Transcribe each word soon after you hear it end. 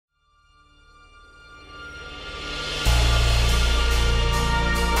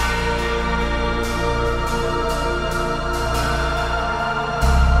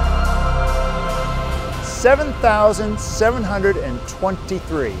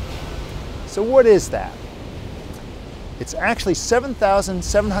7,723. So what is that? It's actually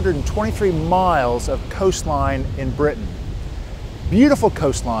 7,723 miles of coastline in Britain. Beautiful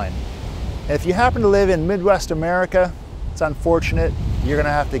coastline. And if you happen to live in Midwest America, it's unfortunate. You're gonna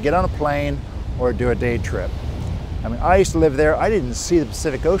have to get on a plane or do a day trip. I mean, I used to live there. I didn't see the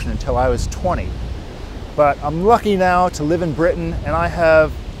Pacific Ocean until I was 20. But I'm lucky now to live in Britain, and I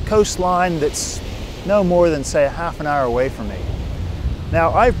have coastline that's no more than, say, a half an hour away from me.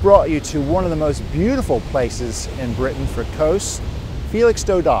 Now, I've brought you to one of the most beautiful places in Britain for coasts,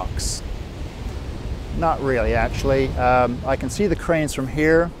 Felixstowe Docks. Not really, actually. I can see the cranes from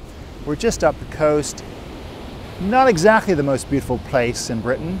here. We're just up the coast. Not exactly the most beautiful place in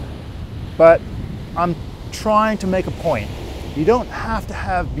Britain, but I'm trying to make a point. You don't have to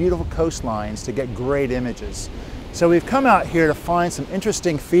have beautiful coastlines to get great images. So we've come out here to find some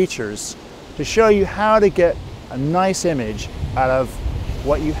interesting features to show you how to get a nice image out of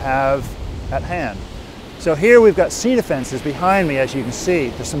what you have at hand. So here we've got sea defenses behind me, as you can see.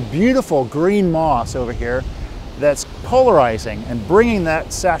 There's some beautiful green moss over here that's polarizing and bringing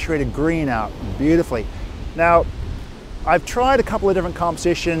that saturated green out beautifully. Now, I've tried a couple of different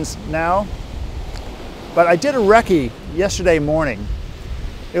compositions now, but I did a recce yesterday morning.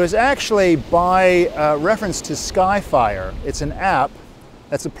 It was actually by reference to Skyfire. It's an app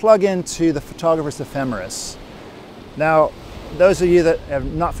that's a plug-in to the Photographer's Ephemeris. Now, those of you that are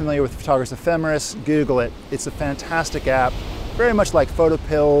not familiar with Photographer's Ephemeris, Google it. It's a fantastic app, very much like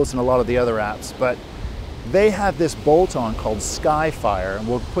PhotoPills and a lot of the other apps, but they have this bolt-on called Skyfire, and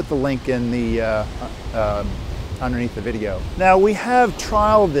we'll put the link in the underneath the video. Now, we have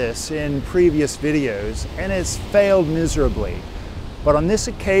trialed this in previous videos, and it's failed miserably. But on this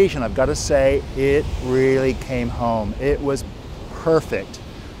occasion, I've got to say, it really came home. It was perfect.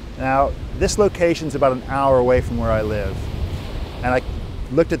 Now, this location's about an hour away from where I live. And I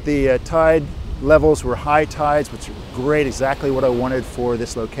looked at the tide levels, were high tides, which are great, exactly what I wanted for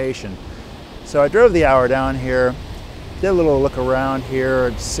this location. So I drove the hour down here, did a little look around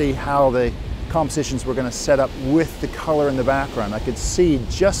here to see how the compositions were going to set up with the color in the background. I could see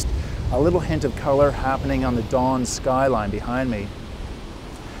just a little hint of color happening on the dawn skyline behind me.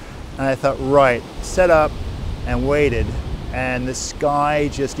 And I thought, right, set up and waited, and the sky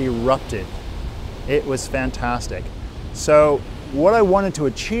just erupted. It was fantastic. So what I wanted to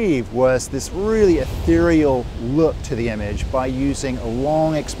achieve was this really ethereal look to the image by using a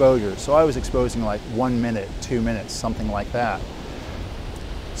long exposure. So I was exposing like 1 minute, 2 minutes, something like that.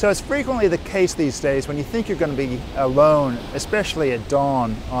 So it's frequently the case these days when you think you're going to be alone, especially at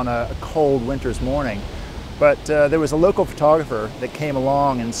dawn on a cold winter's morning. But there was a local photographer that came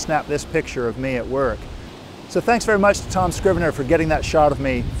along and snapped this picture of me at work. So thanks very much to Tom Scrivener for getting that shot of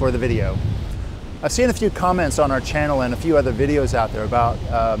me for the video. I've seen a few comments on our channel and a few other videos out there about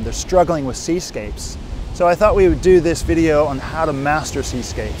they're struggling with seascapes. So I thought we would do this video on how to master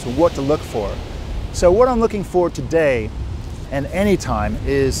seascapes, or what to look for. So what I'm looking for today and anytime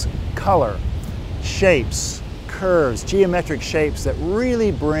is color, shapes, curves, geometric shapes that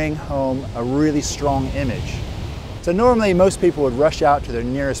really bring home a really strong image. So normally most people would rush out to their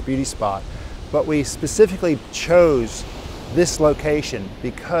nearest beauty spot, but we specifically chose this location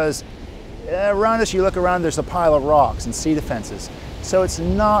because around us, you look around, there's a pile of rocks and sea defenses. So it's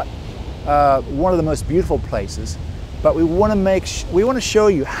not one of the most beautiful places, but we want to show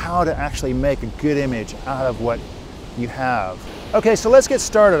you how to actually make a good image out of what you have. Okay, so let's get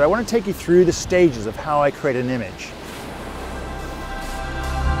started. I want to take you through the stages of how I create an image.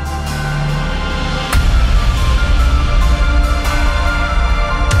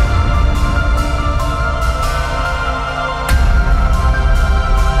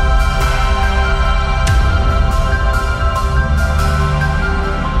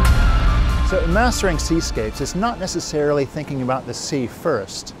 So in mastering seascapes, it's not necessarily thinking about the sea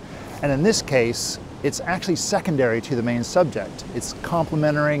first. And in this case, it's actually secondary to the main subject. It's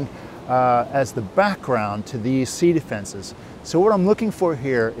complementing as the background to these sea defenses. So what I'm looking for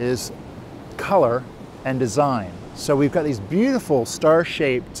here is color and design. So we've got these beautiful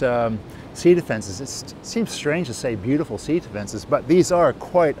star-shaped sea defenses. It seems strange to say beautiful sea defenses, but these are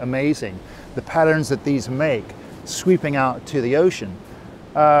quite amazing. The patterns that these make, sweeping out to the ocean.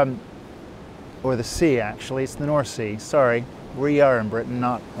 Or the sea, actually. It's the North Sea. Sorry, we are in Britain,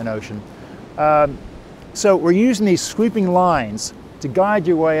 not an ocean. So we're using these sweeping lines to guide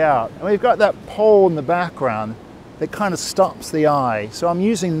your way out. And we've got that pole in the background that kind of stops the eye. So I'm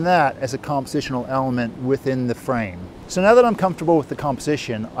using that as a compositional element within the frame. So now that I'm comfortable with the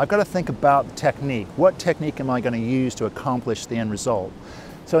composition, I've got to think about the technique. What technique am I going to use to accomplish the end result?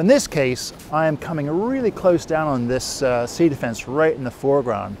 So in this case, I am coming really close down on this sea defense right in the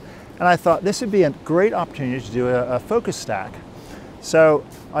foreground. And I thought this would be a great opportunity to do a focus stack. So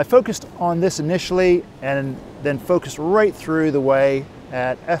I focused on this initially and then focused right through the way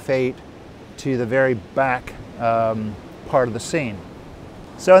at f8 to the very back part of the scene.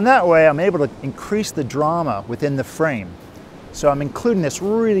 So in that way, I'm able to increase the drama within the frame. So I'm including this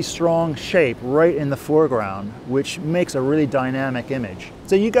really strong shape right in the foreground, which makes a really dynamic image.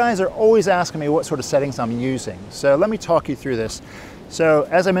 So you guys are always asking me what sort of settings I'm using. So let me talk you through this. So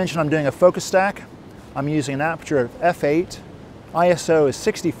as I mentioned, I'm doing a focus stack. I'm using an aperture of f8. ISO is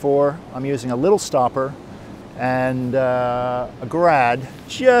 64. I'm using a little stopper and a grad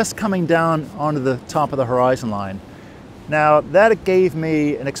just coming down onto the top of the horizon line. Now that gave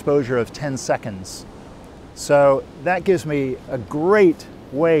me an exposure of 10 seconds. So that gives me a great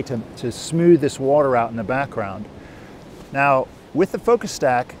way to smooth this water out in the background. Now with the focus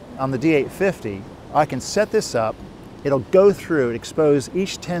stack on the D850, I can set this up. It'll go through, expose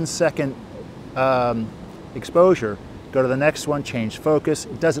each 10-second exposure, go to the next one, change focus.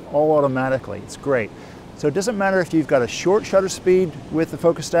 It does it all automatically. It's great. So it doesn't matter if you've got a short shutter speed with the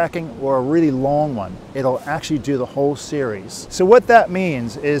focus stacking or a really long one. It'll actually do the whole series. So what that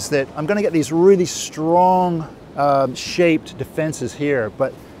means is that I'm going to get these really strong shaped defenses here,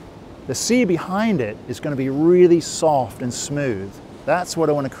 but the sea behind it is going to be really soft and smooth. That's what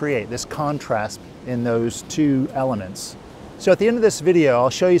I want to create, this contrast in those two elements. So at the end of this video,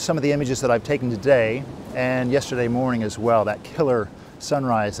 I'll show you some of the images that I've taken today and yesterday morning as well, that killer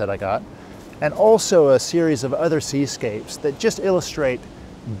sunrise that I got, and also a series of other seascapes that just illustrate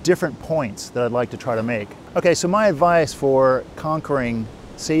different points that I'd like to try to make. Okay, so my advice for conquering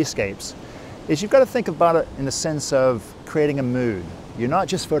seascapes is you've got to think about it in the sense of creating a mood. You're not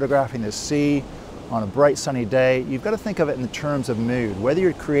just photographing the sea on a bright sunny day. You've got to think of it in the terms of mood, whether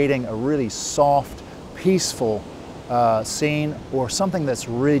you're creating a really soft, peaceful scene or something that's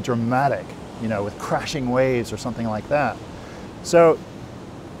really dramatic, you know, with crashing waves or something like that. So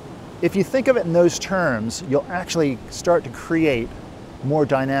if you think of it in those terms, you'll actually start to create more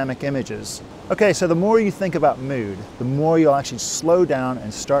dynamic images. Okay, so the more you think about mood, the more you'll actually slow down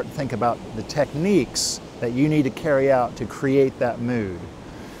and start to think about the techniques that you need to carry out to create that mood.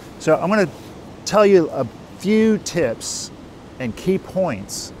 So I'm going to tell you a few tips and key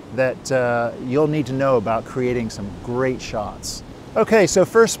points that you'll need to know about creating some great shots. Okay, so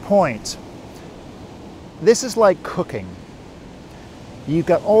first point. This is like cooking. You've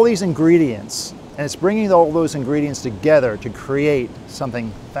got all these ingredients, and it's bringing all those ingredients together to create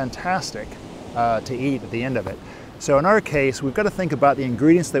something fantastic to eat at the end of it. So in our case, we've got to think about the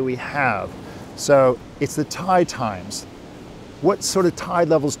ingredients that we have. So it's the tide times. What sort of tide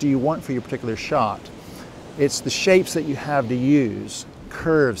levels do you want for your particular shot? It's the shapes that you have to use,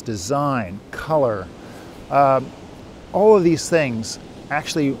 curves, design, color. All of these things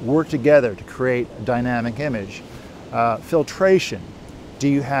actually work together to create a dynamic image. Filtration. Do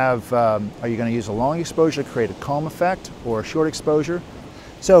you have, are you going to use a long exposure to create a calm effect or a short exposure?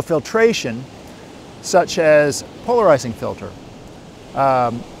 So filtration, such as polarizing filter.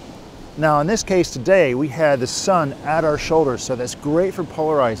 Now in this case today, we had the sun at our shoulders, so that's great for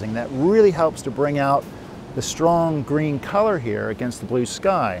polarizing. That really helps to bring out the strong green color here against the blue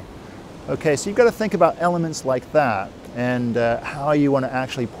sky. Okay, so you've got to think about elements like that and how you want to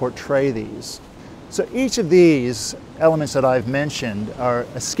actually portray these. So each of these elements that I've mentioned are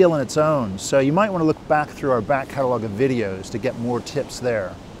a skill in its own, so you might want to look back through our back catalog of videos to get more tips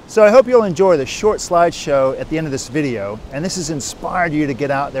there. So I hope you'll enjoy the short slideshow at the end of this video, and this has inspired you to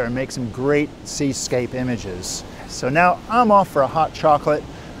get out there and make some great seascape images. So now I'm off for a hot chocolate,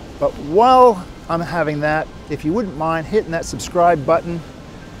 but while I'm having that, if you wouldn't mind hitting that subscribe button,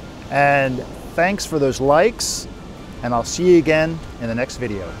 and thanks for those likes, and I'll see you again in the next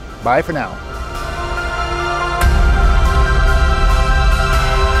video. Bye for now.